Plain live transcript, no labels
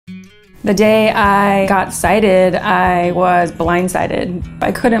The day I got cited, I was blindsided.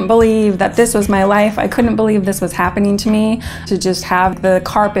 I couldn't believe that this was my life. I couldn't believe this was happening to me. To just have the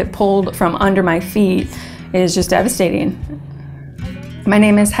carpet pulled from under my feet is just devastating. My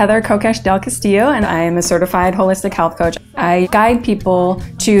name is Heather Kokesch Del Castillo, and I am a certified holistic health coach. I guide people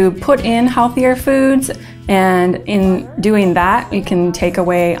to put in healthier foods, and in doing that, you can take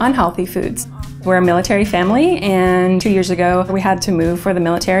away unhealthy foods. We're a military family, and 2 years ago we had to move for the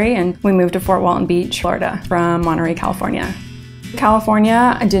military, and we moved to Fort Walton Beach, Florida from Monterey, California.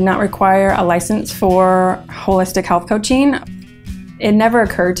 California did not require a license for holistic health coaching. It never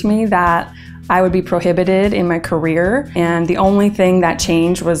occurred to me that I would be prohibited in my career, and the only thing that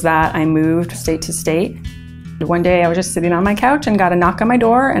changed was that I moved state to state. One day I was just sitting on my couch and got a knock on my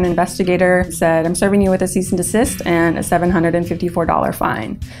door. An investigator said, "I'm serving you with a cease and desist and a $754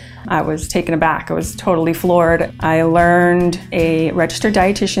 fine." I was taken aback. I was totally floored. I learned a registered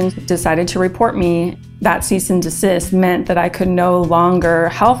dietitian decided to report me. That cease and desist meant that I could no longer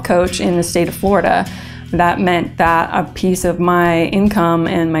health coach in the state of Florida. That meant that a piece of my income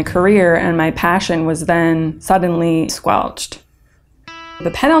and my career and my passion was then suddenly squelched.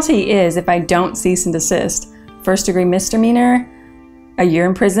 The penalty is, if I don't cease and desist, first-degree misdemeanor, a year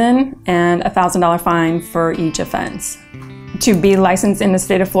in prison, and a $1,000 fine for each offense. To be licensed in the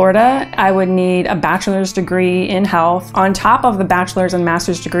state of Florida, I would need a bachelor's degree in health. On top of the bachelor's and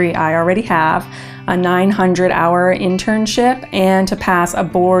master's degree I already have, a 900-hour internship, and to pass a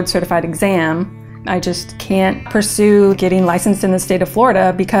board-certified exam. I just can't pursue getting licensed in the state of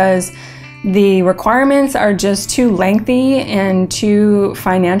Florida because the requirements are just too lengthy and too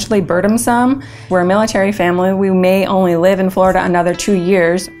financially burdensome. We're a military family. We may only live in Florida another 2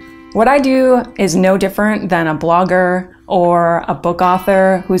 years. What I do is no different than a blogger or a book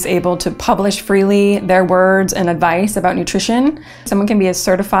author who's able to publish freely their words and advice about nutrition. Someone can be a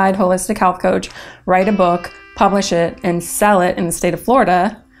certified holistic health coach, write a book, publish it, and sell it in the state of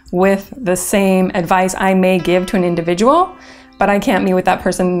Florida with the same advice I may give to an individual, but I can't meet with that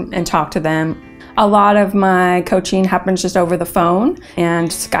person and talk to them. A lot of my coaching happens just over the phone and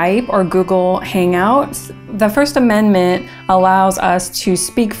Skype or Google Hangouts. The First Amendment allows us to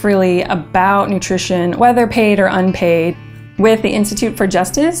speak freely about nutrition, whether paid or unpaid. With the Institute for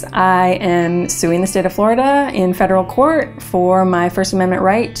Justice, I am suing the state of Florida in federal court for my First Amendment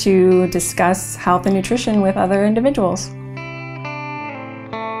right to discuss health and nutrition with other individuals.